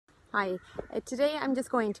Hi, today I'm just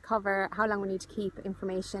going to cover how long we need to keep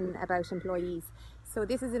information about employees. So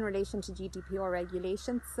this is in relation to GDPR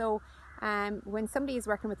regulations. So when somebody is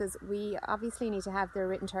working with us, we obviously need to have their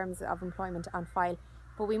written terms of employment on file,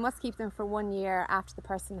 but we must keep them for 1 year after the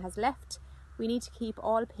person has left. We need to keep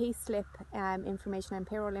all payslip information and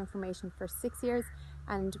payroll information for 6 years,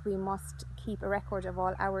 and we must keep a record of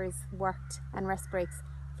all hours worked and rest breaks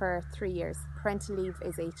for 3 years. Parental leave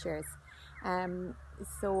is 8 years.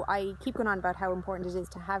 So I keep going on about how important it is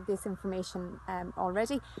to have this information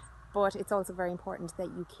already, but it's also very important that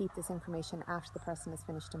you keep this information after the person has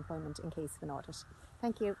finished employment in case of an audit.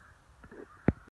 Thank you.